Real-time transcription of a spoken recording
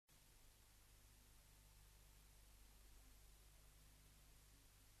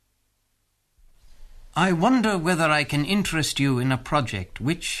I wonder whether I can interest you in a project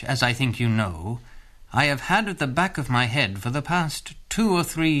which, as I think you know, I have had at the back of my head for the past 2 or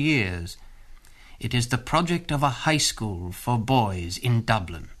 3 years. It is the project of a high school for boys in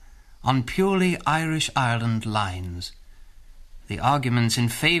Dublin, on purely Irish Ireland lines. The arguments in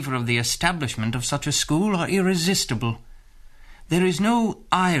favour of the establishment of such a school are irresistible. There is no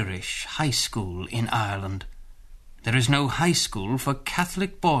Irish high school in Ireland. There is no high school for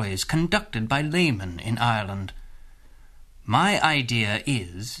Catholic boys conducted by laymen in Ireland. My idea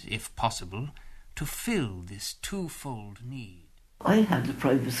is, if possible, to fill this twofold need. I had a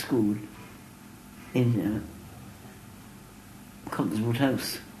private school in Cuttinswood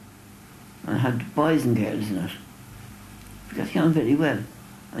House. I had boys and girls in it. We got on very well.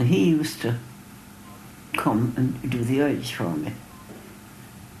 And he used to come and do the Irish for me.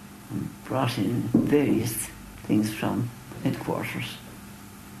 And brought in various things from headquarters.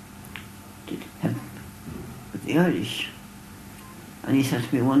 Did help with the Irish. And he said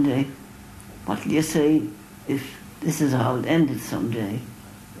to me one day, "What do you say if this is all ended someday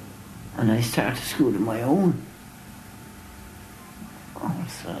and I start a school of my own?" Oh,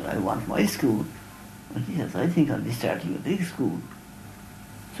 so I want my school. And he says, "I think I'll be starting a big school."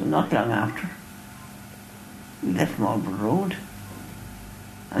 So not long after, we left Marlborough Road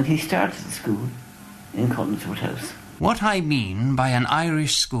and he started the school in Cuttinswood House. What I mean by an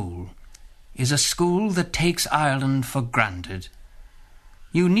Irish school is a school that takes Ireland for granted.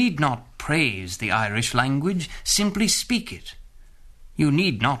 You need not praise the Irish language, simply speak it. You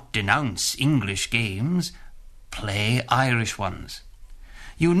need not denounce English games, play Irish ones.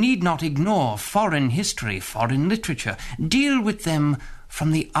 You need not ignore foreign history, foreign literature. Deal with them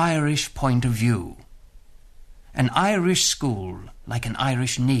from the Irish point of view. An Irish school, like an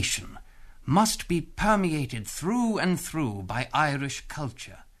Irish nation, must be permeated through and through by Irish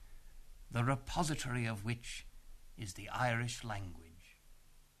culture, the repository of which is the Irish language.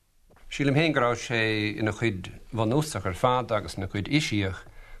 Sílim héin go raibh sé ina chuid bhan úsach ar fad agus na chuid isiach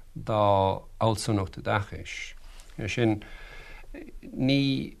dá áilsúnachta dachais. Sin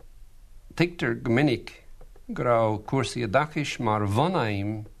ní tictar go minic go raibh cuasaí a dachais mar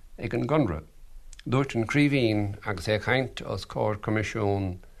bhanaim ag an gonra. Dúirt an críomhín agus é chaint os cór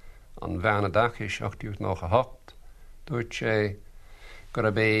comisiún an bhean a dachais 8/8. Dúirt sé go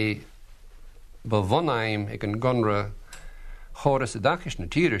raibh é ba bhanaim ag an gonra chóras a dachais na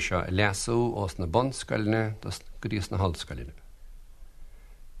tíre seo I leasú os na bonscoiline go dtí os na hallscoiline.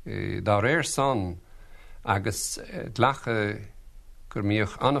 Dá réir san agus dlacha gur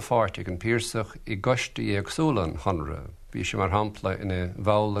míoch anafáirt ag an pírsach I gostaí agsúlan chonra. Bhí sé mar hampla ina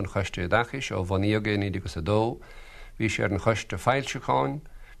bhail an choiste a dachais ó bhaníoga ní agus a dó. Bhí sé ar an choiste feilseáin,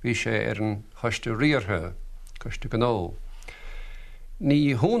 bhí sé ar an choiste riartha, choiste gnó.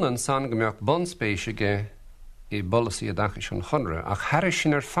 Ní húnan san go mbeadh bonspéisige I bollasí a dachais an chonra, ach thar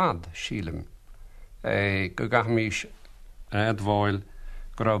sin ar fad sílim. Go gaithmís admháil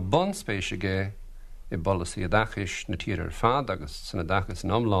go raibh bonspéisige I bollasí a dachais na tíre ar fad agus sanna dachais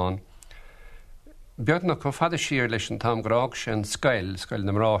an omláin. Beag nach go fada siar leis an tam grág sin scail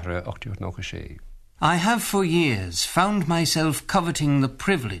na mráithre 8/9. I have for years found myself coveting the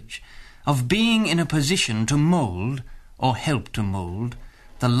privilege of being in a position to mould, or help to mould,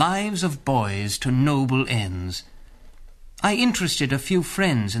 the lives of boys to noble ends. I interested a few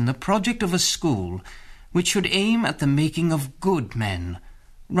friends in the project of a school which should aim at the making of good men,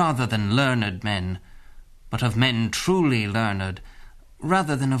 rather than learned men, but of men truly learned,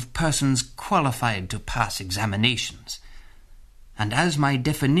 rather than of persons qualified to pass examinations. And as my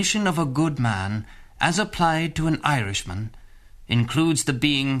definition of a good man, as applied to an Irishman, includes the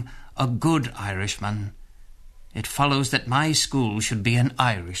being a good Irishman, it follows that my school should be an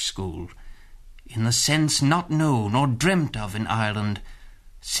Irish school, in the sense not known or dreamt of in Ireland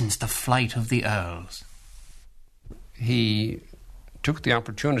since the flight of the Earls. He took the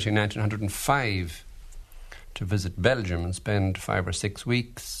opportunity in 1905 to visit Belgium and spend 5 or 6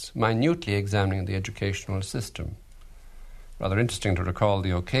 weeks minutely examining the educational system. Rather interesting to recall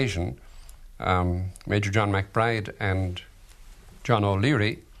the occasion. Major John MacBride and John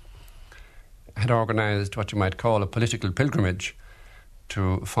O'Leary had organised what you might call a political pilgrimage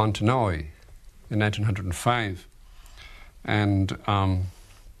to Fontenoy in 1905. And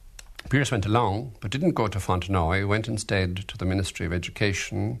Pearse went along, but didn't go to Fontenoy, went instead to the Ministry of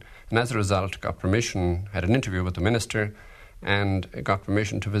Education, and as a result got permission, had an interview with the minister, and got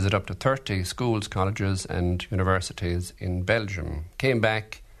permission to visit up to 30 schools, colleges and universities in Belgium. Came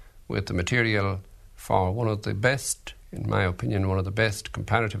back with the material for one of the best, in my opinion, one of the best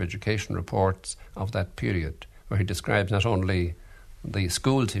comparative education reports of that period, where he describes not only the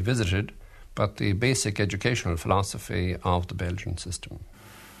schools he visited, but the basic educational philosophy of the Belgian system.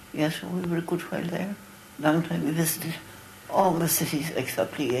 Yes, we were a good while there. Long time. We visited all the cities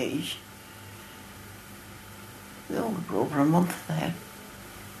except Liège. We were over a month there.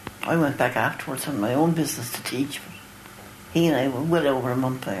 I went back afterwards on my own business to teach, but he and I were well over a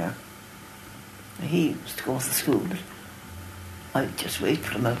month there. He was to go to school. I'd just wait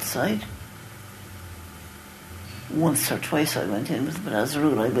for him outside. Once or twice I went in with him, but as a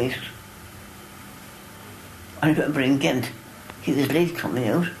rule I waited. I remember in Ghent, he was late coming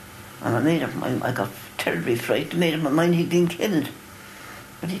out, and I made up my mind, I got terribly frightened, made up my mind he'd been killed.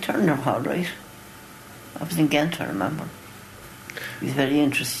 But he turned up all right. I was in Ghent, I remember. He was very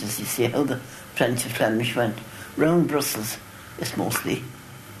interested to see how the French and Flemish went. Round Brussels, it's mostly,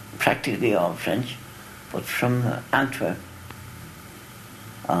 practically all French, but from Antwerp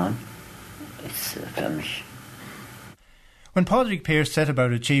on, it's Flemish. When Padraig Pearse set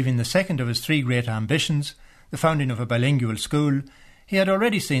about achieving the second of his three great ambitions, the founding of a bilingual school, he had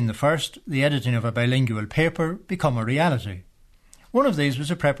already seen the first, the editing of a bilingual paper, become a reality. One of these was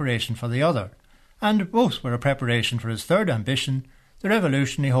a preparation for the other, and both were a preparation for his third ambition, the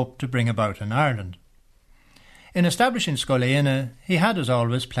revolution he hoped to bring about in Ireland. In establishing Scoil Éine, he had, as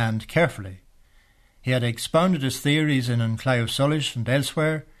always, planned carefully. He had expounded his theories in Anclay of Sulish and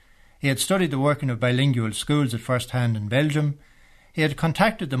elsewhere. He had studied the working of bilingual schools at first hand in Belgium. He had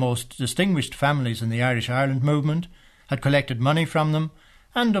contacted the most distinguished families in the Irish Ireland movement, had collected money from them,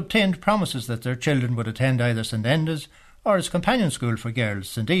 and obtained promises that their children would attend either St Enda's or his companion school for girls,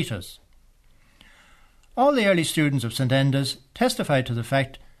 St Ita's. All the early students of St Enda's testified to the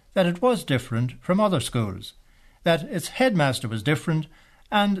fact that it was different from other schools, that its headmaster was different,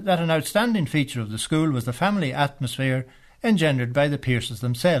 and that an outstanding feature of the school was the family atmosphere engendered by the Pearses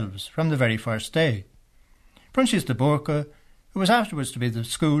themselves from the very first day. Prunches de Borca, who was afterwards to be the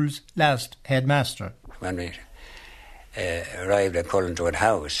school's last headmaster. When we arrived at Cullenwood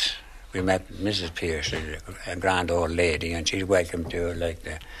House, we met Mrs. Pearse, a grand old lady, and she welcomed to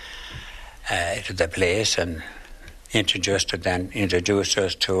the place and introduced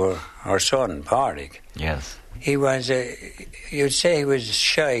us to her son, Padraig. Yes. He was, you'd say he was a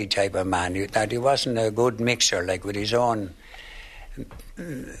shy type of man, that he wasn't a good mixer, like with his own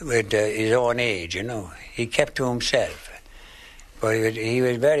age, you know. He kept to himself. But he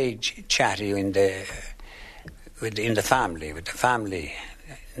was very chatty in the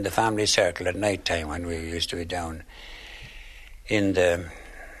family circle at night time when we used to be down in the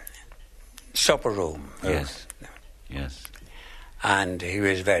supper room. Yes. Yes. And he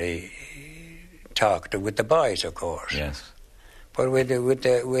was very talkative with the boys, of course. Yes. But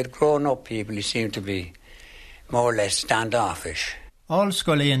with grown-up people, he seemed to be more or less standoffish. All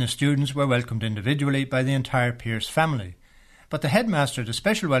Scoil Éine students were welcomed individually by the entire Pearse family, but the headmaster had a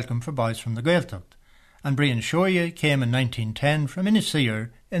special welcome for boys from the Gaeltacht, and Brian Shoya came in 1910 from Inisir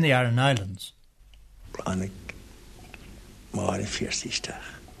in the Aran Islands. Brian Máire Fiercíisteach.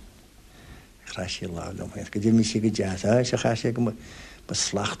 Chraisi lágam. Go mi sig jazz. Se chraisi go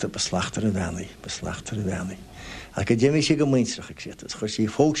beslachter a bheannaí. A go mi sig go muinstrach ag sit. Chos sí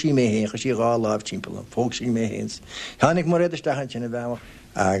fógsí mé hén, chos sí gá láb timpel, fógsí mé héns. Hánig mar réidirsteach sin a bheamach.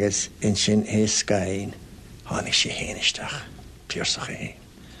 Agus in sin hé scain, hánig sé hénisteach. Pearsach a hén.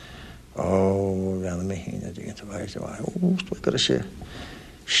 Bheanna mé hén a digant a bhair. Stoi go sé.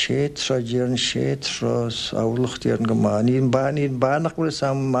 Sé tradíarn, sé tras álachttíarn go má. Ní'n bánach bhfuil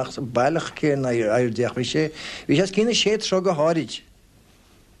sam bailach cén air deach. Bhí sé cína sé tra go háid.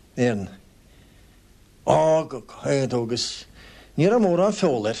 Éan. Go chaid agus. Níor am mór an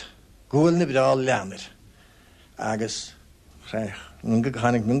fólar, gúil na bráil leanir. Agus, nunga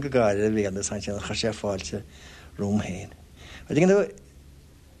gáir a bhéanna san sin cha sé fáilte rúm héin.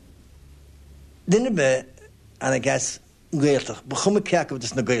 Dinne be anna gas Gaeltacht, but chum ceach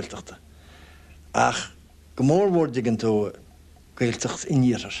is na Gaeltachta. Ach, go mór bhór digan tú Gaeltacht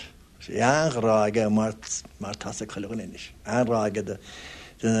inírar. Sé anráige mar tasa chuilegan inis. Anráige de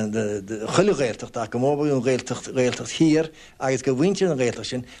chuile Gaeltacht, ach go mór bhún Gaeltacht hir, agus go bhaintear an Gaeltacht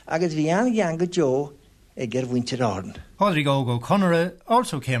sin, agus bhí an go Joe ag gur bhaintear ádan. Padraig O'Connor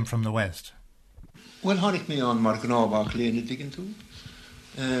also came from the west. Well, hánig mé an mar gnábach léna digan tú.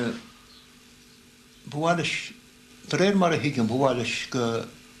 Bhuailis Dréir mar a higan bhuailis go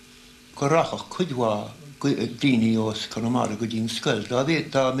rachach chuidhá daoine os Connemara go dtín scoil. Dá bhéad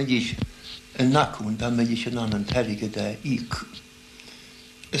dá méidís an nacún, dá méidís an teirige de íc.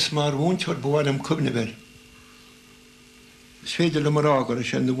 Is mar bhúnteir bhuailim cubnabir. Is féidir le mar ágar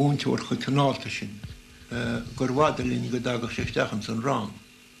sin na bhúnteir chu canálta sin. Gur bhádalín go dagach sé stechan san rang.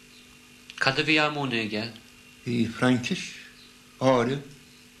 Cad a bhí amúna ige? Bhí Frankis, áire,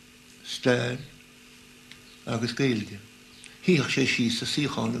 stair agus gaeilge. Híach sé sí sa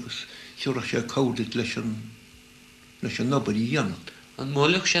síchan agus siúrach sé códit leis an nobarí dhéanat. An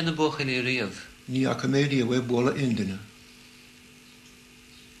mólach sé na bóchan í riamh. Ní a média bh bóla indine.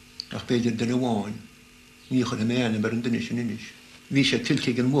 Ach beidir den bháin, ní chun méana mar an duine sin inis. Bhí sé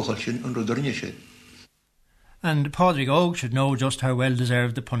tiltigh an móchail sin an rudarne sé. And Padraig Og should know just how well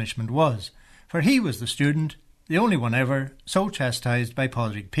deserved the punishment was, for he was the student, the only one ever, so chastised by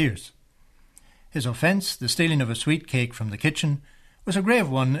Padraig Pearse. His offence, the stealing of a sweet cake from the kitchen, was a grave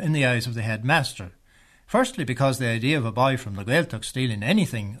one in the eyes of the headmaster. Firstly, because the idea of a boy from the Gaeltacht stealing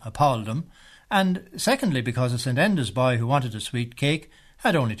anything appalled him, and secondly, because a St Enda's boy who wanted a sweet cake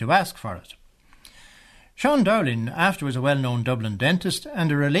had only to ask for it. Sean Dowling, afterwards a well-known Dublin dentist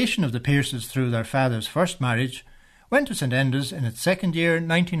and a relation of the Pearses through their father's first marriage, went to St Enda's in its second year,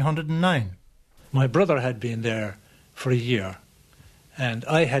 1909. My brother had been there for a year, and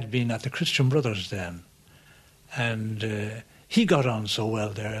I had been at the Christian Brothers then. And he got on so well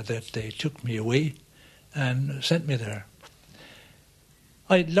there that they took me away and sent me there.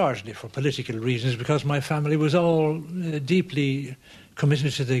 Largely for political reasons, because my family was all deeply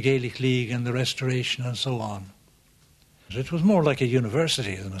committed to the Gaelic League and the Restoration and so on. It was more like a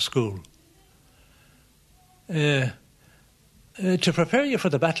university than a school. To prepare you for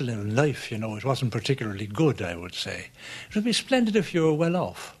the battle in life, it wasn't particularly good, I would say. It would be splendid if you were well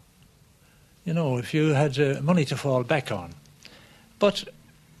off, if you had money to fall back on. But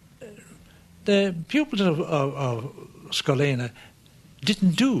the pupils of Scoilíne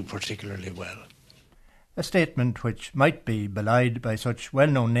didn't do particularly well. A statement which might be belied by such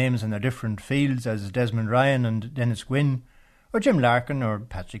well-known names in their different fields as Desmond Ryan and Dennis Gwynn, or Jim Larkin or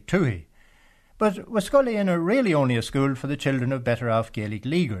Patrick Toohey. But was Scoilíne really only a school for the children of better-off Gaelic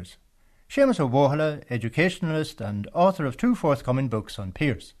Leaguers? Seamus O'Bohala, educationalist and author of 2 forthcoming books on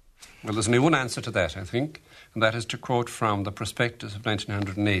Pearse. Well, there's only one answer to that, I think, and that is to quote from the prospectus of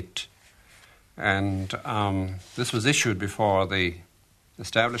 1908. And this was issued before the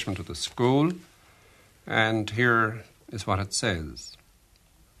establishment of the school, and here is what it says.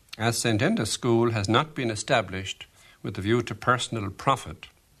 As St Enda's School has not been established with a view to personal profit,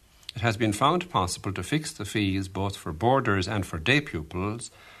 it has been found possible to fix the fees both for boarders and for day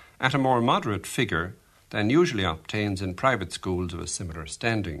pupils at a more moderate figure than usually obtains in private schools of a similar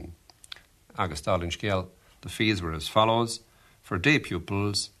standing. Agus Dálinn Scéal, the fees were as follows: for day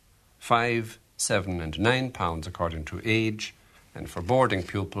pupils, £5, £7 and £9 according to age, and for boarding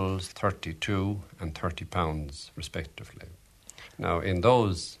pupils, £32 and £30 respectively. Now, in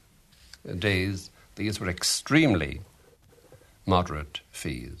those days, these were extremely moderate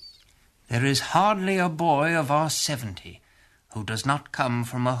fees. There is hardly a boy of our 70 who does not come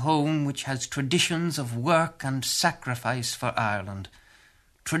from a home which has traditions of work and sacrifice for Ireland,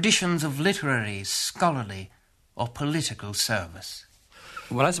 traditions of literary, scholarly, or political service.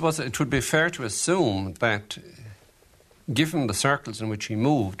 Well, I suppose it would be fair to assume that, given the circles in which he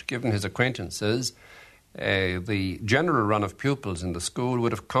moved, given his acquaintances, the general run of pupils in the school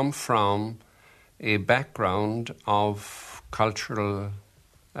would have come from a background of cultural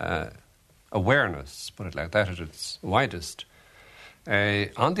awareness, put it like that, at its widest.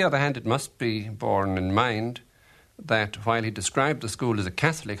 On the other hand, it must be borne in mind that while he described the school as a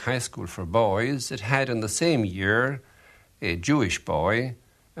Catholic high school for boys, it had in the same year a Jewish boy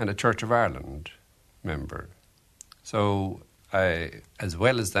and a Church of Ireland member. So, as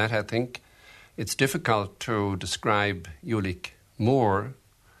well as that, I think it's difficult to describe Ulick Moore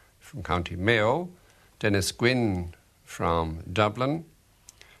from County Mayo, Dennis Gwynn from Dublin,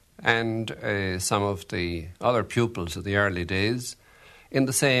 and some of the other pupils of the early days in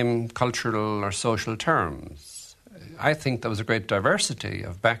the same cultural or social terms. I think there was a great diversity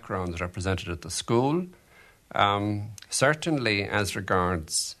of backgrounds represented at the school. Certainly, as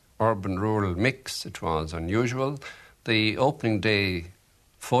regards urban-rural mix, it was unusual. The opening day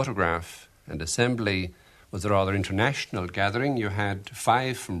photograph and assembly was a rather international gathering. You had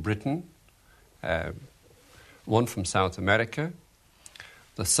 5 from Britain, 1 from South America,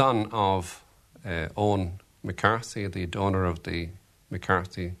 the son of Owen McCarthy, the donor of the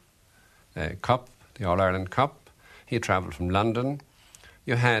McCarthy Cup, the All-Ireland Cup. He travelled from London.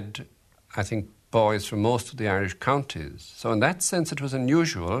 You had, I think, boys from most of the Irish counties. So in that sense it was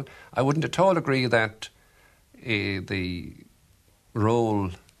unusual. I wouldn't at all agree that the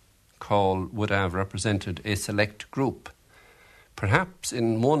roll call would have represented a select group. Perhaps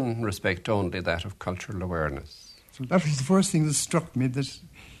in one respect only, that of cultural awareness. So that was the first thing that struck me, that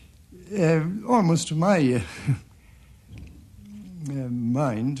almost to my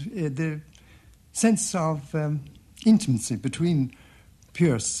mind, the sense of intimacy between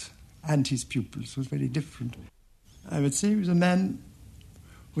Pearse and his pupils was very different. I would say he was a man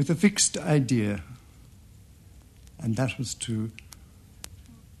with a fixed idea, and that was to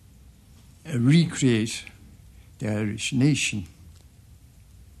recreate the Irish nation.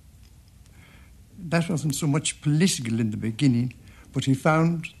 That wasn't so much political in the beginning, but he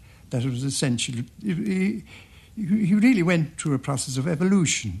found that it was essential. He really went through a process of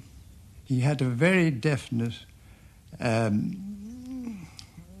evolution. He had a very definite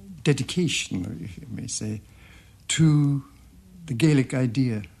dedication, if you may say, to the Gaelic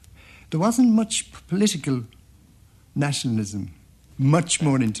idea. There wasn't much political nationalism, much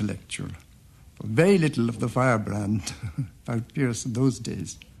more intellectual. Very little of the firebrand about Pearse in those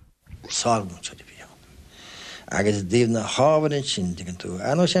days. Agus díobh na hábharin sin digan tú.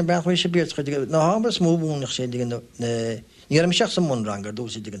 Anó sé beachfuil sé bíart chuid na hábhar smóbúnach sé digan ní am seach sa mún rangar dó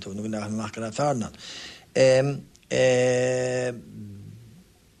sé digan tú, nó nach machar a fearna.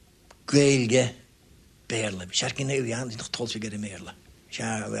 Gaelge béirla. Sear cin éh an nach tolsa gar méirla. Se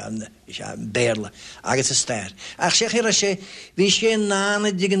béirla. Agus a stair. Ach sé chéir sé, bhí sé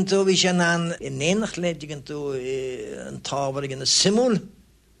nána digan tú, bhí sé nána nénach le digan tú an tábhar gin na simúl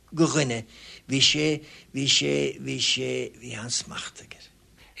go ghuine. He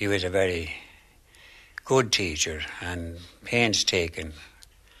was a very good teacher and painstaking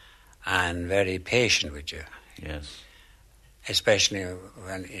and very patient with you. Yes. Especially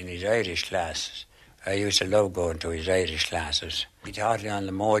when in his Irish classes. I used to love going to his Irish classes. He taught me on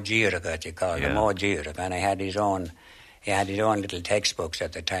the Módíreach, that you call it, the Módíreach, and he had his own little textbooks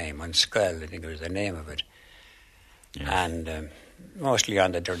at the time, on Skull, I think was the name of it. Yes. And mostly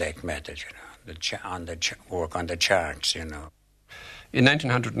on the direct method, you know. Work on the charts, you know. In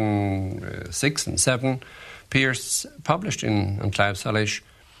 1906 and 7, Pearse published in An Claibh Salish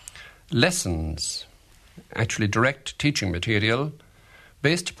lessons, actually direct teaching material,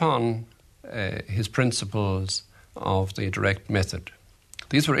 based upon his principles of the direct method.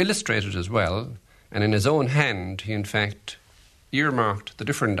 These were illustrated as well, and in his own hand he in fact earmarked the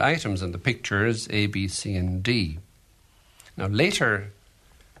different items in the pictures A, B, C and D. Now later,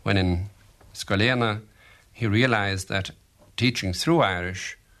 when in Scoileanna, he realised that teaching through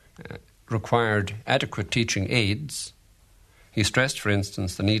Irish required adequate teaching aids. He stressed, for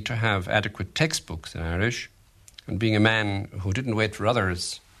instance, the need to have adequate textbooks in Irish, and being a man who didn't wait for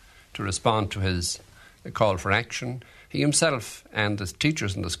others to respond to his call for action, he himself and the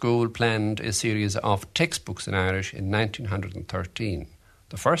teachers in the school planned a series of textbooks in Irish in 1913,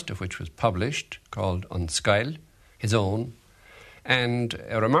 the first of which was published, called An Scoil, his own, and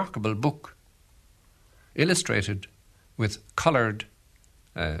a remarkable book illustrated with coloured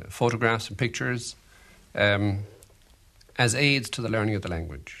photographs and pictures as aids to the learning of the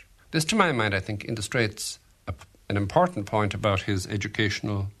language. This, to my mind, I think, illustrates an important point about his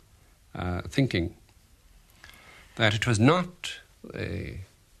educational thinking, that it was not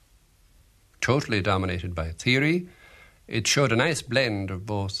totally dominated by theory. It showed a nice blend of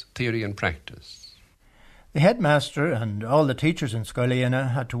both theory and practice. The headmaster and all the teachers in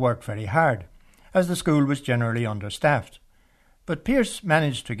Scoileanna had to work very hard, as the school was generally understaffed. But Pearse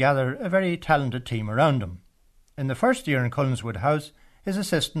managed to gather a very talented team around him. In the first year in Cullinswood House, his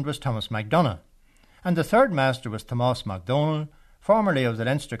assistant was Thomas MacDonagh, and the third master was Tomás MacDonald, formerly of the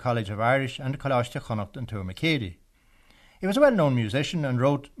Leinster College of Irish and Coláiste Connacht and Tuath McCady. He was a well-known musician and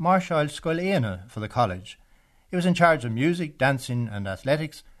wrote Marshail Scoileanna for the college. He was in charge of music, dancing and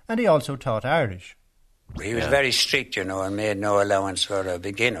athletics, and he also taught Irish. He was very strict, you know, and made no allowance for a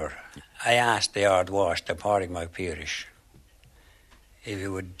beginner. I asked the Ard Wash, the Pádraig Mac Piarish, if he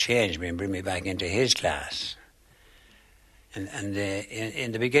would change me and bring me back into his class. And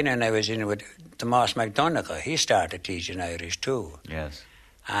in the beginning I was in with Tomás MacDonagh. He started teaching Irish too. Yes.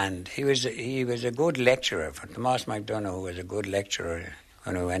 And he was a good lecturer. Tomás MacDonagh was a good lecturer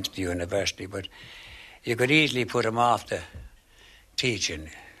when we went to the university, but you could easily put him off the teaching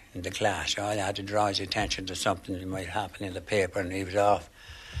in the class. All you had to draw his attention to something that might happen in the paper, and he was off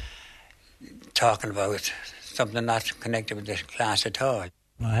talking about something not connected with the class at all.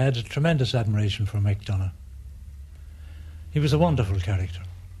 I had a tremendous admiration for MacDonagh. He was a wonderful character.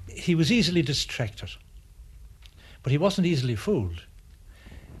 He was easily distracted, but he wasn't easily fooled.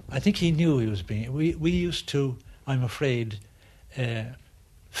 I think he knew he was being... We used to, I'm afraid,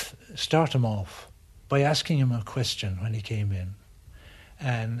 start him off by asking him a question when he came in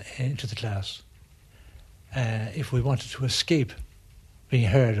and into the class. If we wanted to escape being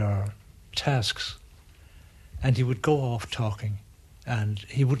heard or tasks, and he would go off talking, and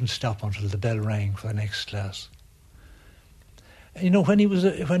he wouldn't stop until the bell rang for the next class. You know, when he was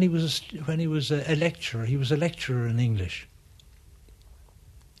a lecturer, he was a lecturer in English.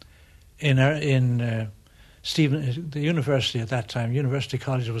 in the university at that time, University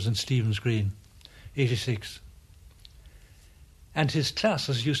College was in Stephen's Green, 86. And his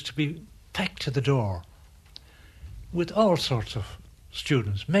classes used to be packed to the door with all sorts of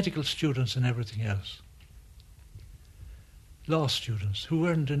students, medical students and everything else. Law students who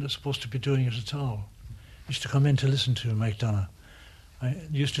weren't supposed to be doing it at all used to come in to listen to MacDonagh. I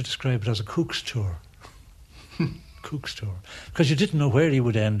used to describe it as a Cook's tour. Cook's tour. Because you didn't know where he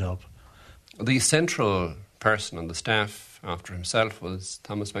would end up. The central person on the staff after himself was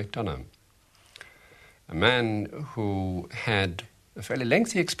Thomas MacDonagh, a man who had a fairly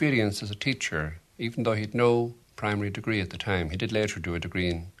lengthy experience as a teacher, even though he had no primary degree at the time. He did later do a degree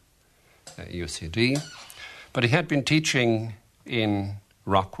in UCD, but he had been teaching in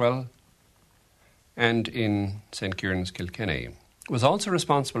Rockwell and in St. Kieran's, Kilkenny. Was also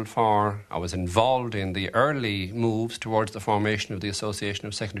responsible for, or was involved in the early moves towards the formation of the Association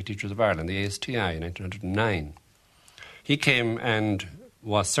of Secondary Teachers of Ireland, the ASTI, in 1909. He came and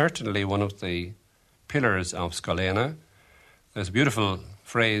was certainly one of the pillars of Scoilena. There's a beautiful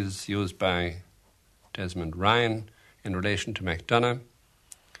phrase used by Desmond Ryan in relation to MacDonagh.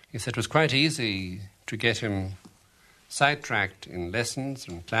 He said it was quite easy to get him sidetracked in lessons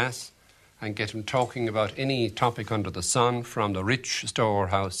and class and get him talking about any topic under the sun from the rich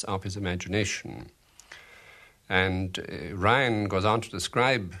storehouse of his imagination. And Ryan goes on to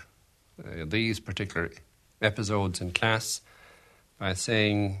describe these particular episodes in class by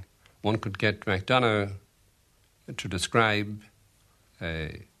saying one could get MacDonagh to describe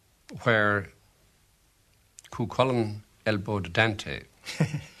where Cuchulainn elbowed Dante.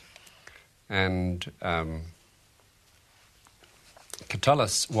 And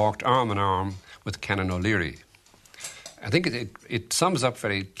Catullus walked arm in arm with Canon O'Leary. I think it sums up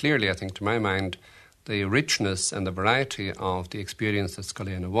very clearly, I think, to my mind, the richness and the variety of the experience that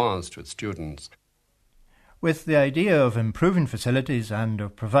Scoilena was to its students. With the idea of improving facilities and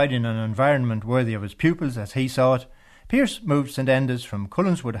of providing an environment worthy of his pupils as he saw it, Pearse moved St Enda's from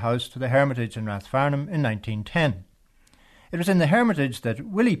Cullinswood House to the Hermitage in Rathfarnham in 1910. It was in the Hermitage that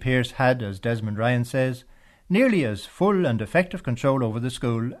Willie Pearse had, as Desmond Ryan says, nearly as full and effective control over the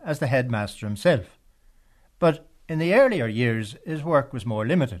school as the headmaster himself. But in the earlier years, his work was more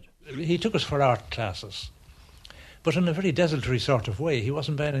limited. He took us for art classes, but in a very desultory sort of way. He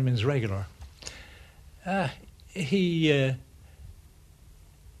wasn't by any means regular. He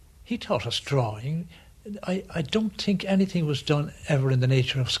taught us drawing. I don't think anything was done ever in the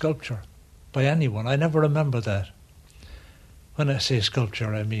nature of sculpture by anyone. I never remember that. When I say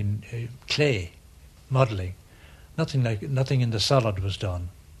sculpture, I mean clay, modelling. Nothing in the solid was done,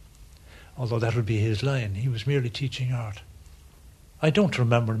 although that would be his line. He was merely teaching art. I don't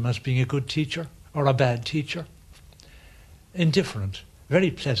remember him as being a good teacher or a bad teacher. Indifferent,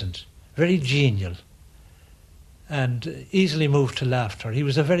 very pleasant, very genial, and easily moved to laughter. He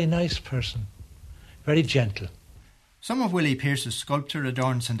was a very nice person, very gentle. Some of Willie Pearse's sculpture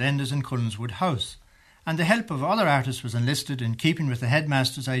adorned St Enda's in Cullinswood House, and the help of other artists was enlisted in keeping with the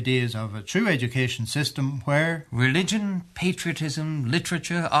headmaster's ideas of a true education system where religion, patriotism,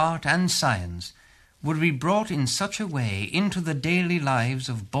 literature, art and science would be brought in such a way into the daily lives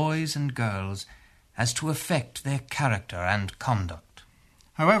of boys and girls as to affect their character and conduct.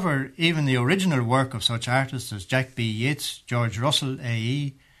 However, even the original work of such artists as Jack B. Yeats, George Russell,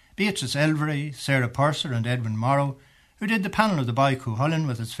 A.E., Beatrice Elvery, Sarah Purser and Edwin Morrow, who did the panel of the Boy Cuchulainn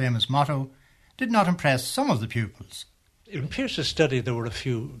with its famous motto, did not impress some of the pupils. In Pearse's study there were a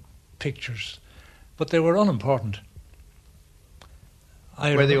few pictures, but they were unimportant.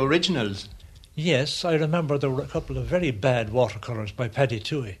 Were they originals? Yes, I remember there were a couple of very bad watercolours by Paddy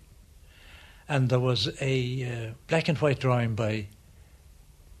Toohey, and there was a black and white drawing by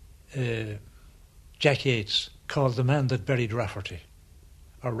Jack Yeats called The Man That Buried Raftery,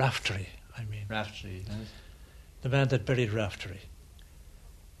 or Raftery, I mean. Raftery, yes. The Man That Buried Raftery.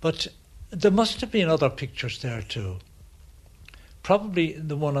 But there must have been other pictures there too. Probably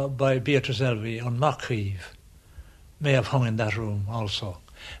the one by Beatrice Elvey on Machrive may have hung in that room also.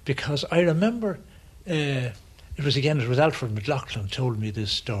 Because I remember, it was Alfred McLaughlin told me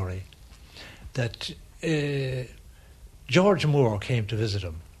this story, that George Moore came to visit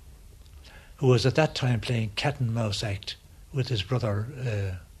him, who was at that time playing cat and mouse act with his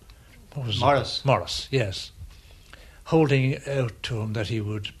brother, Morris, yes, holding out to him that he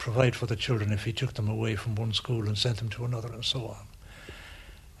would provide for the children if he took them away from one school and sent them to another and so on.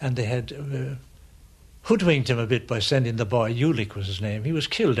 And they had hoodwinked him a bit by sending the boy, Ulick was his name. He was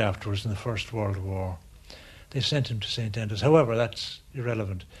killed afterwards in the First World War. They sent him to St Enda's. However, that's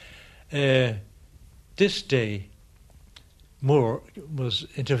irrelevant. This day, Moore was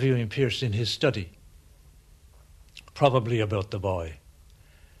interviewing Pearse in his study, probably about the boy.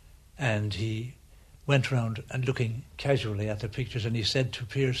 And he went round and looking casually at the pictures, and he said to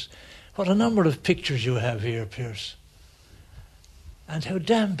Pearse, "What a number of pictures you have here, Pearse. And how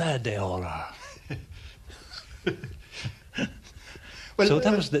damn bad they all are." Well, so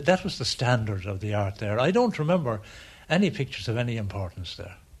that was the standard of the art there. I don't remember any pictures of any importance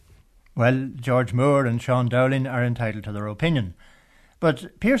there. Well, George Moore and Sean Dowling are entitled to their opinion.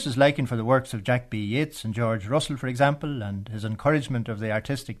 But Pearse's liking for the works of Jack B. Yeats and George Russell, for example, and his encouragement of the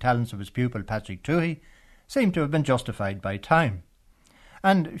artistic talents of his pupil Patrick Toohey seem to have been justified by time.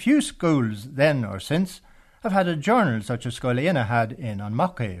 And few schools, then or since, have had a journal such as Scoileanna had in An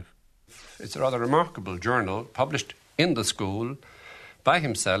Machcabh. It's a rather remarkable journal, published in the school, by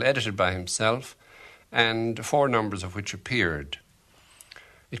himself, edited by himself, and 4 numbers of which appeared.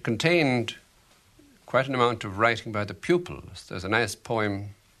 It contained quite an amount of writing by the pupils. There's a nice poem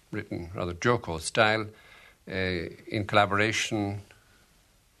written rather jocose style in collaboration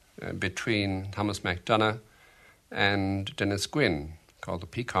between Thomas MacDonagh and Dennis Gwynn, called The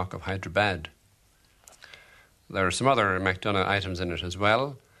Peacock of Hyderabad. There are some other MacDonagh items in it as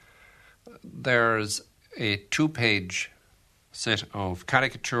well. There's a 2-page set of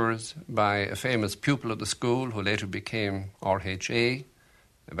caricatures by a famous pupil of the school who later became RHA,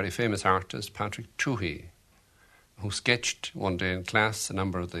 a very famous artist, Patrick Toohey, who sketched one day in class a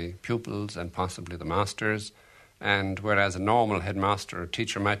number of the pupils and possibly the masters, and whereas a normal headmaster or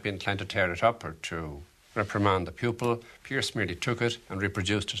teacher might be inclined to tear it up or to reprimand the pupil, Pearse merely took it and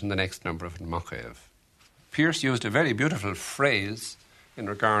reproduced it in the next number of An Machcabh. Pearse used a very beautiful phrase in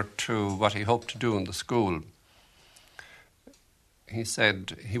regard to what he hoped to do in the school. He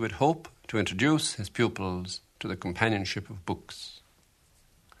said he would hope to introduce his pupils to the companionship of books.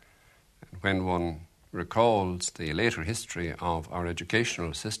 And when one recalls the later history of our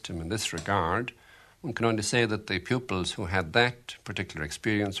educational system in this regard, one can only say that the pupils who had that particular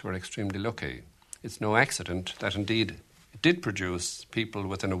experience were extremely lucky. It's no accident that indeed it did produce people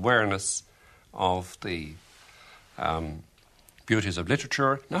with an awareness of the beauties of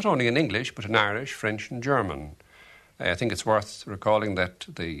literature, not only in English, but in Irish, French and German. I think it's worth recalling that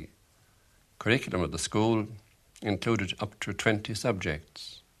the curriculum of the school included up to 20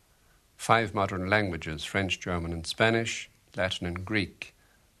 subjects, 5 modern languages, French, German and Spanish, Latin and Greek.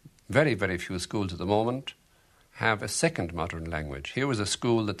 Very, very few schools at the moment have a second modern language. Here was a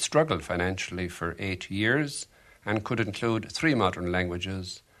school that struggled financially for 8 years and could include 3 modern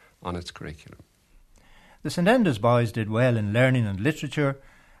languages on its curriculum. The St Enda's boys did well in learning and literature,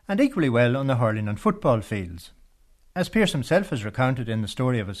 and equally well on the hurling and football fields. As Pearse himself has recounted in the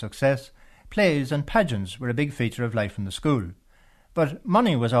story of his success, plays and pageants were a big feature of life in the school. But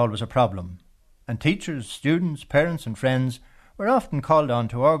money was always a problem, and teachers, students, parents and friends were often called on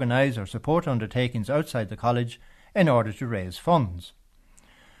to organise or support undertakings outside the college in order to raise funds.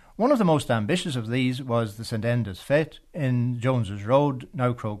 One of the most ambitious of these was the St Enda's Fete in Jones's Road,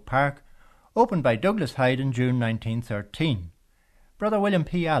 now Croke Park, opened by Douglas Hyde in June 1913. Brother William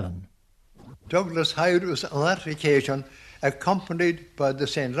P. Allen. Douglas Hyde was on that occasion accompanied by the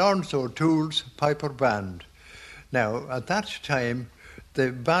St Lawrence O'Toole's Piper Band. Now, at that time,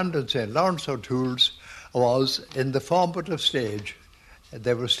 the band at St Lawrence O'Toole's was in the formative stage.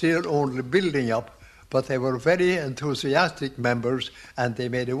 They were still only building up, but they were very enthusiastic members and they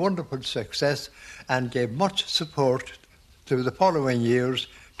made a wonderful success and gave much support to the following years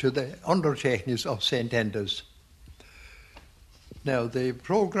to the undertakings of St Enda's. Now, the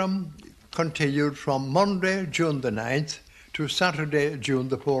programme continued from Monday, June the 9th to Saturday, June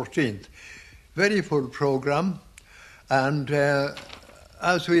the 14th. Very full programme, and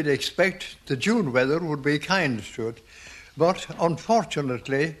as we'd expect, the June weather would be kind to it. But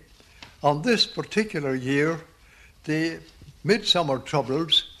unfortunately, on this particular year, the midsummer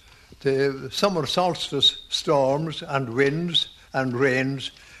troubles, the summer solstice storms and winds and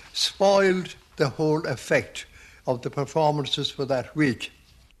rains spoiled the whole effect of the performances for that week.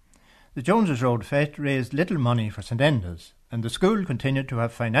 The Jones's Road Fete raised little money for St Enda's, and the school continued to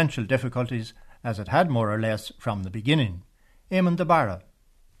have financial difficulties, as it had more or less from the beginning. Eamon de Barra.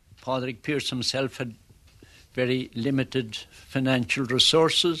 Padraig Pearse himself had very limited financial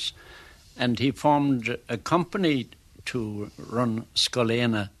resources, and he formed a company to run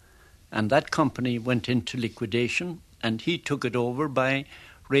Scoileanna, and that company went into liquidation, and he took it over by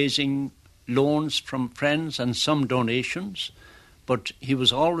raising loans from friends and some donations. But he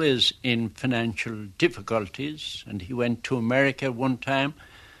was always in financial difficulties, and he went to America one time.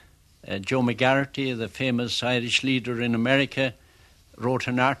 Joe McGarrity, the famous Irish leader in America, wrote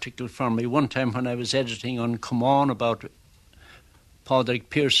an article for me one time when I was editing on Come On about Padraig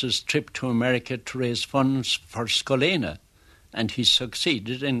Pearse's trip to America to raise funds for Scoilíne, and he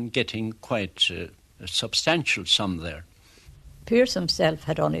succeeded in getting quite a substantial sum there. Pearse himself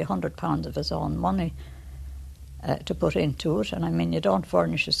had only £100 of his own money to put into it, and I mean, you don't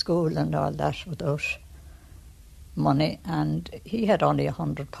furnish a school and all that without money, and he had only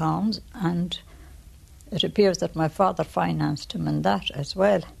 £100, and it appears that my father financed him in that as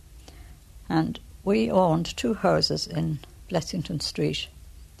well. And we owned 2 houses in Blessington Street,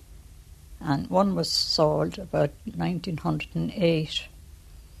 and one was sold about 1908,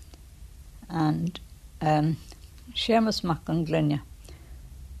 and Seamus McEnglinne,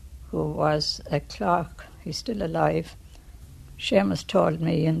 who was a clerk, he's still alive. Seamus told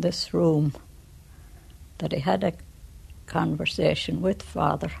me in this room that he had a conversation with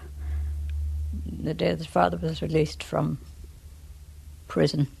Father the day that Father was released from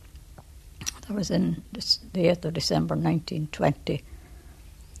prison. That was in the 8th of December 1920.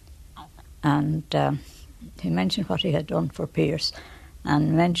 And he mentioned what he had done for Pearse,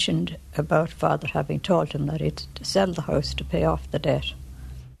 and mentioned about Father having told him that he'd to sell the house to pay off the debt.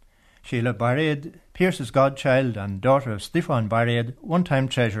 Sheila Barraid, Pearse's godchild and daughter of Stephen Barraid, one-time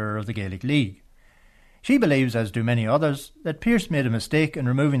treasurer of the Gaelic League. She believes, as do many others, that Pearse made a mistake in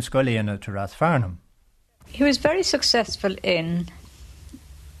removing Scoilíne to Rathfarnham. He was very successful in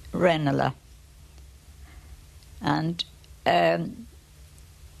Ranelagh, and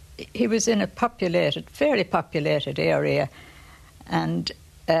he was in a fairly populated area, and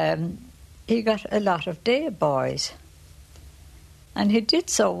he got a lot of day boys. And he did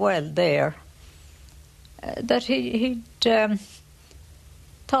so well there that he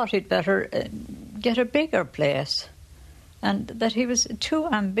thought he'd better get a bigger place, and that he was too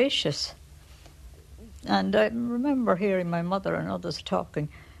ambitious. And I remember hearing my mother and others talking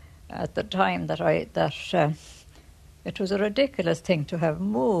at the time that it was a ridiculous thing to have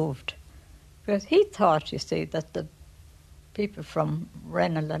moved, because he thought, you see, that the people from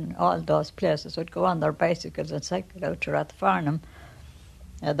Ranelagh and all those places would go on their bicycles and cycle out to Rathfarnham.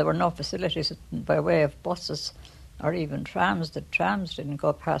 There were no facilities by way of buses or even trams. The trams didn't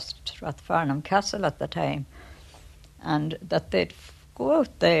go past Rathfarnham Castle at the time. And that they'd go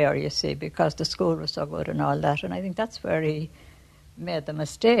out there, you see, because the school was so good and all that. And I think that's where he made the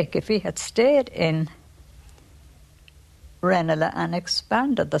mistake. If he had stayed in Ranelagh and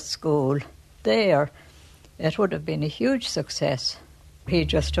expanded the school there, it would have been a huge success. He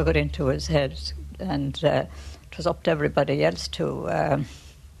just took it into his head, and it was up to everybody else to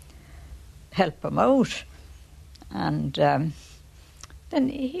help him out. And then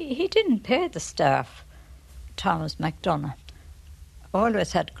he didn't pay the staff. Thomas MacDonagh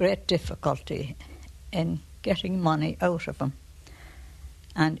always had great difficulty in getting money out of him.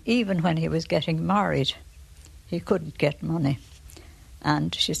 And even when he was getting married, he couldn't get money.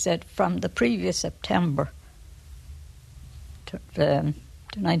 And she said from the previous September to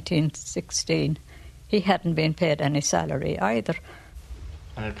 1916, he hadn't been paid any salary either.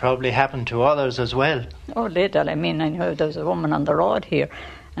 And it probably happened to others as well. Oh, little. I mean, I know there was a woman on the road here,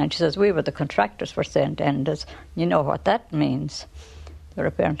 and she says, we were the contractors for St. Enda's. You know what that means. They're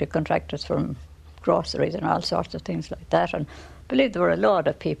apparently contractors for groceries and all sorts of things like that. And I believe there were a lot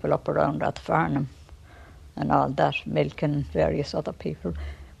of people up around Rathfarnham and all that, Milk and various other people.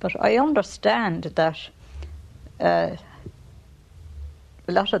 But I understand that a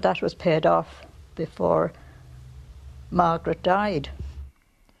lot of that was paid off before Margaret died.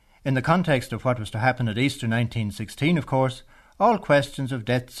 In the context of what was to happen at Easter 1916, of course, all questions of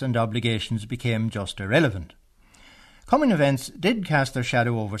debts and obligations became just irrelevant. Coming events did cast their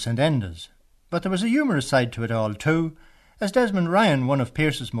shadow over St. Enda's, but there was a humorous side to it all too, as Desmond Ryan, one of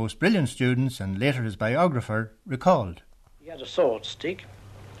Pearse's most brilliant students and later his biographer, recalled. He had a sword stick,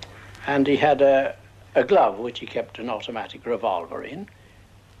 and he had a glove which he kept an automatic revolver in.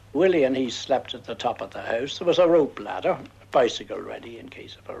 Willie and he slept at the top of the house. There was a rope ladder, a bicycle ready in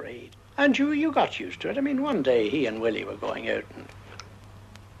case of a raid. And you got used to it. I mean, one day he and Willie were going out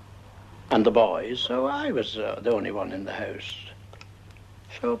and the boys, so I was the only one in the house.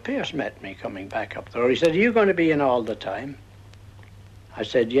 So Pearse met me coming back up there. He said, are you going to be in all the time? I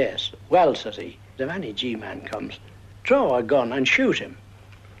said, yes. Well, says he, if any G-man comes, draw a gun and shoot him.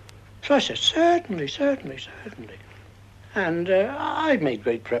 So I said, certainly. And I made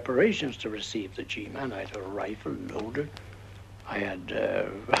great preparations to receive the G-man. I had a rifle loaded. I had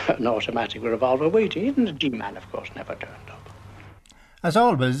an automatic revolver waiting. Even the G-man, of course, never turned up. As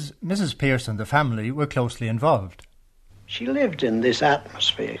always, Mrs. Pearse and the family were closely involved. She lived in this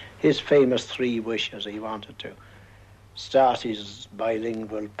atmosphere. His famous 3 wishes he wanted to start his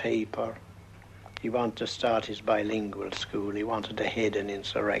bilingual paper, He wanted to start his bilingual school. He wanted to head an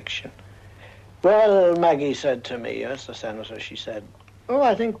insurrection. Well, Maggie said to me, as the senator, she said, "Oh,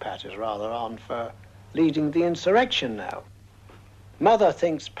 I think Pat is rather on for leading the insurrection now. Mother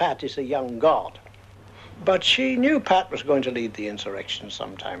thinks Pat is a young god." But she knew Pat was going to lead the insurrection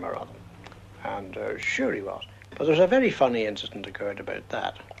sometime or other. And sure he was. But there's a very funny incident occurred about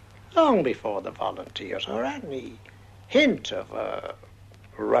that. Long before the volunteers or any hint of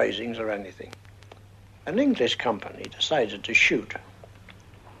risings or anything, an English company decided to shoot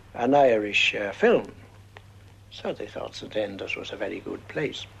an Irish film. So they thought St Enda's was a very good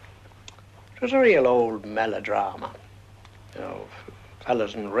place. It was a real old melodrama. You know,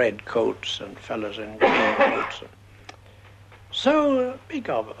 fellas in red coats and fellas in green coats. So we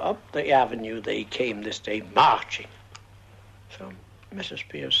got up the avenue they came this day marching. So Mrs.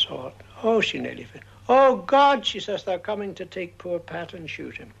 Pierce saw it. Oh, she nearly fell. "Oh, God," she says, "they're coming to take poor Pat and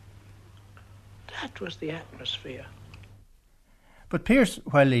shoot him." That was the atmosphere. But Pierce,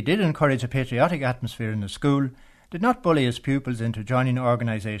 while he did encourage a patriotic atmosphere in the school, did not bully his pupils into joining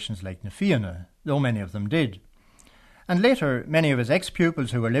organisations like na Fianna, though many of them did. And later, many of his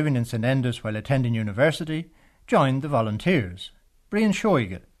ex-pupils who were living in St Enda's while attending university joined the volunteers. Brian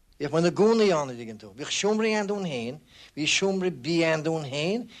Shoiga. Ich meine Guni an digento. Wir schumre an doen heen, wir schumre B an doen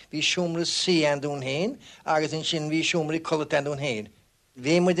heen, wir schumre C an doen heen, agus in chin wir schumre kollet an doen heen.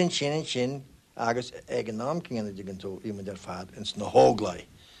 We moet in chin agus eigen naam kingen digento iemand der vaad ins na hooglai.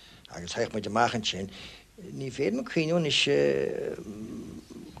 Agus heich met de machen chin. Ni veden kwino is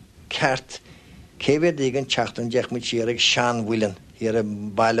kart Kewe digen chachten jech met chierig Shan willen. Hier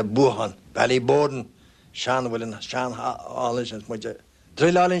baile buhan, baile boden. Shan willen, Shan alles en moet je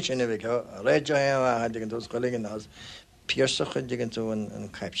Drillalin Chinevik, Reggio had digging those colleagues as Pierce digging to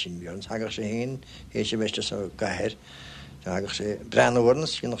and caption bjorns. Hagar heen, he wished so go ahead. Hagar say, Bran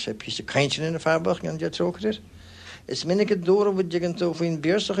Ordens, you know, say piece of kindness in the Farbach and jet choker. It's Minica door would digging to Win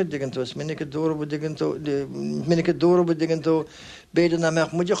Biersoch digging to us, Minica door would digging to the Minica door would digging to Baden and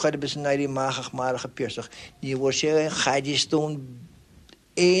Mahmujo had been Nari Mahach Marach Piersoch. You were saying Heidi Stone.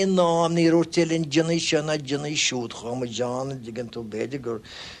 Een naam die rotel in Johnny Shana Johnny shoot gewoon John digging to Bediger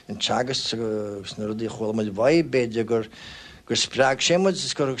en Chagas snur die gewoon met wij Bediger gesprek schemels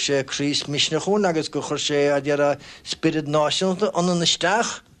skorche Chris Mischne gewoon nagas gorsche adira Spirit National on the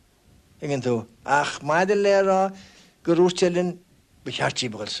stag ingento ach madelera gerustelen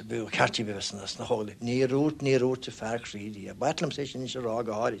bechartibels bechartibels na hole nie root te verkriegen Batlam session is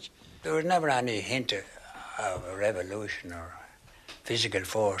raga harich. There was never any hint of a revolution or physical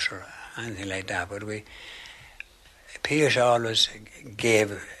force or anything like that, but Pierce always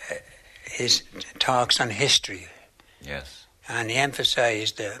gave his talks on history. Yes. And he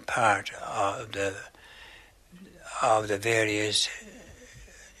emphasized the part of the various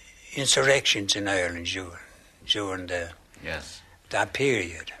insurrections in Ireland during that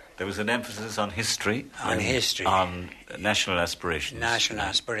period. There was an emphasis on history. On history. On national aspirations. National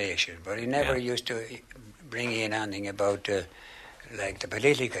aspiration. But he never used to bring in anything about like the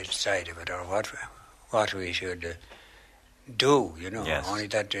political side of it, or what we should do, you know. Yes. Only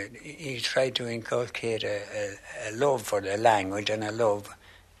that he tried to inculcate a love for the language and a love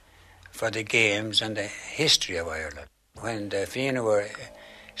for the games and the history of Ireland. When the Fianna were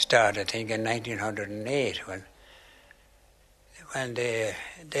started, I think in 1908, when they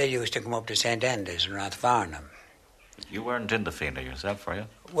used to come up to St Enda's and Rathfarnham. You weren't in the Fianna yourself, were you?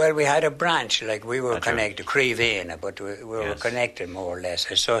 Well, we had a branch, like we were connected, Crevena, but we were connected more or less,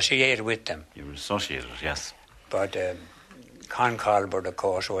 associated with them. You were associated, yes. But Con Colbert, of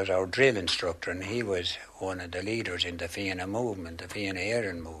course, was our drill instructor, and he was one of the leaders in the Fianna movement, the Fianna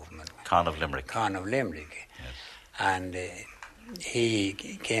Éireann movement. Con of Limerick. Yes. And he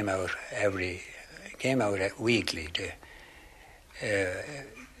came out weekly to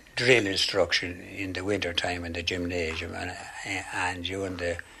drill instruction in the winter time in the gymnasium, and during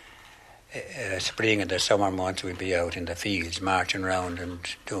the spring and the summer months we'd be out in the fields marching around and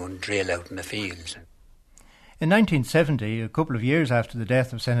doing drill out in the fields. In 1970, a couple of years after the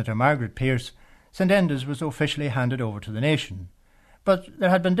death of Senator Margaret Pearse, St Enda's was officially handed over to the nation. But there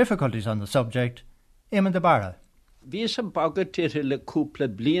had been difficulties on the subject. Eamon de Barra. Vís a bagad tíre le cúpla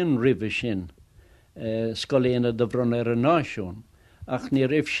blian ribh sin scoléana de bhron ar an náisiún. Ach ní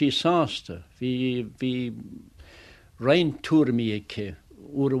raibh sí sásta. Bhí rein túrmíice.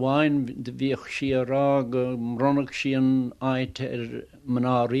 Uairháin bhíoch sí ará go mronach sí an áit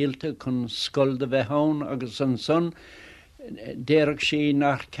maná rialta chun scoil de bheith ann agus an son déireach sí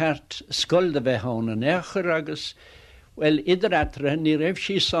nach ceart scoil de bheith ann an éachar agus well idir atra ní raibh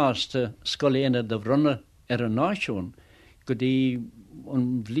sí sásta scoléana de bhronna ar an náisiún go dtí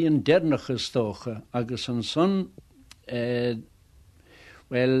bblion dernachas tócha agus an son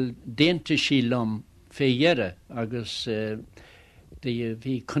well dénta sí lom fé dhearra agus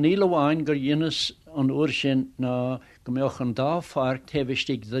bhí coníl amháin gur dhéanas an uair sin ná go mbeadh an dá fear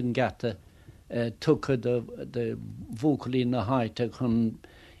taobhistí den gata tucha de bhócalaí na háite chun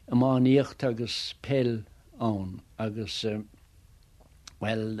amáníocht agus pell ann agus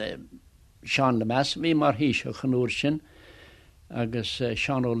Seán le meas bhí mar híiseach an uair sin agus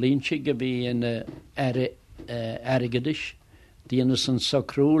Seán ó Línse go bhí in aigeis díananas an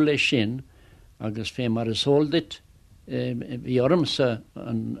sacrú lei sin agus fé mar is hóldit bhí ormsa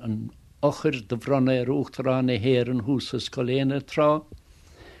an ochir de bhranna uachtarrán é héir an húsa scoléine trá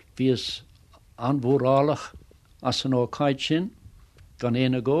bhíos anmhórálach as an ócáid sin gan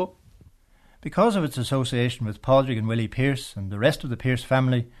éana go. Because of its association with Padraig and Willie Pearse and the rest of the Pearse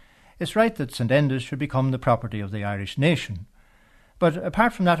family, it's right that St Enda's should become the property of the Irish nation. But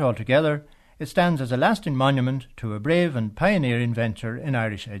apart from that altogether, it stands as a lasting monument to a brave and pioneer inventor in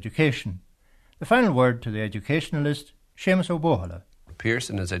Irish education. The final word to the educationalist, Seamus O'Bohala.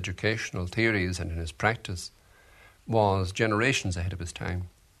 Pearse, in his educational theories and in his practice, was generations ahead of his time.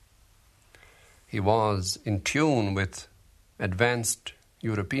 He was in tune with advanced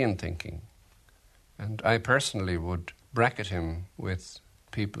European thinking, and I personally would bracket him with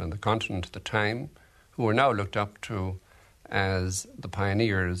people on the continent at the time who are now looked up to as the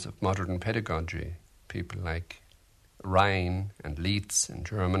pioneers of modern pedagogy, people like Rhine and Leitz in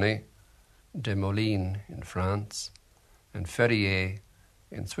Germany, de Moline in France, and Ferrier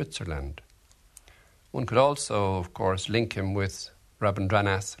in Switzerland. One could also, of course, link him with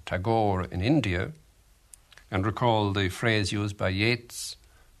Rabindranath Tagore in India and recall the phrase used by Yeats,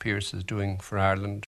 Pearse is doing for Ireland,